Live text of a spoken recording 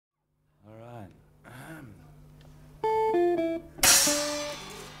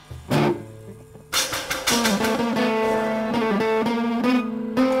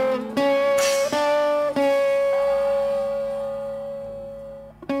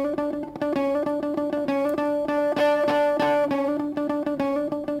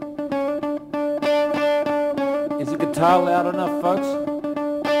guitar loud enough, folks?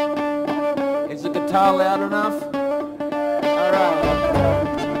 Is the guitar loud enough? All right.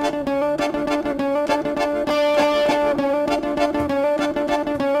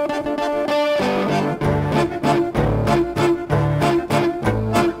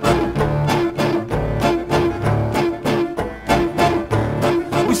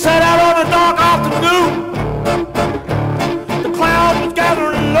 We set out on a dark afternoon. The cloud was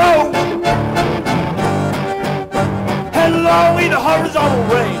gathering low. Headlong in the horizontal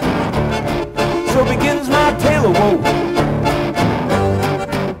rain. So begins my tale of woe.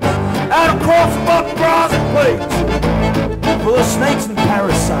 Out across the buck grass and plains, full of snakes and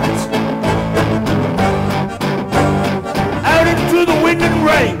parasites. Out into the wind and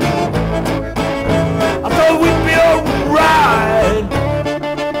rain. I thought we'd be alright.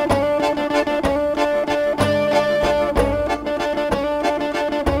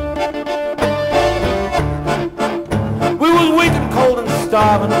 We was weak and cold and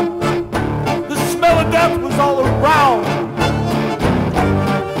starving. The smell of death was all around.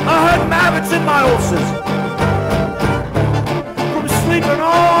 I heard maggots in my ulcers from sleeping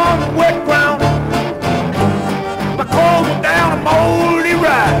on wet ground. My clothes were down in moldy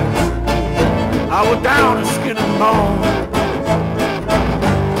rags. I was down in skin and bone.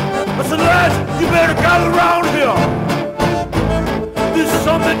 I said, lads, you better gather around here. This is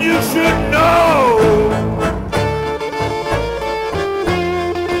something you should know.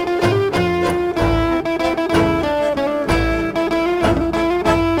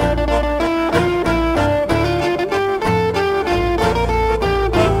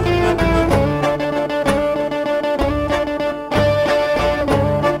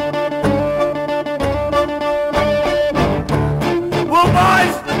 Well,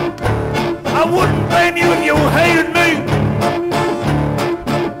 boys, I wouldn't blame you if you hated me.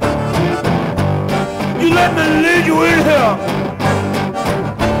 You let me lead you in here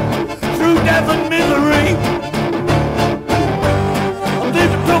through death and misery. I think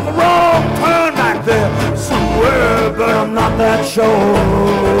you took a wrong turn back there somewhere, but I'm not that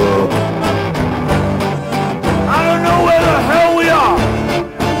sure.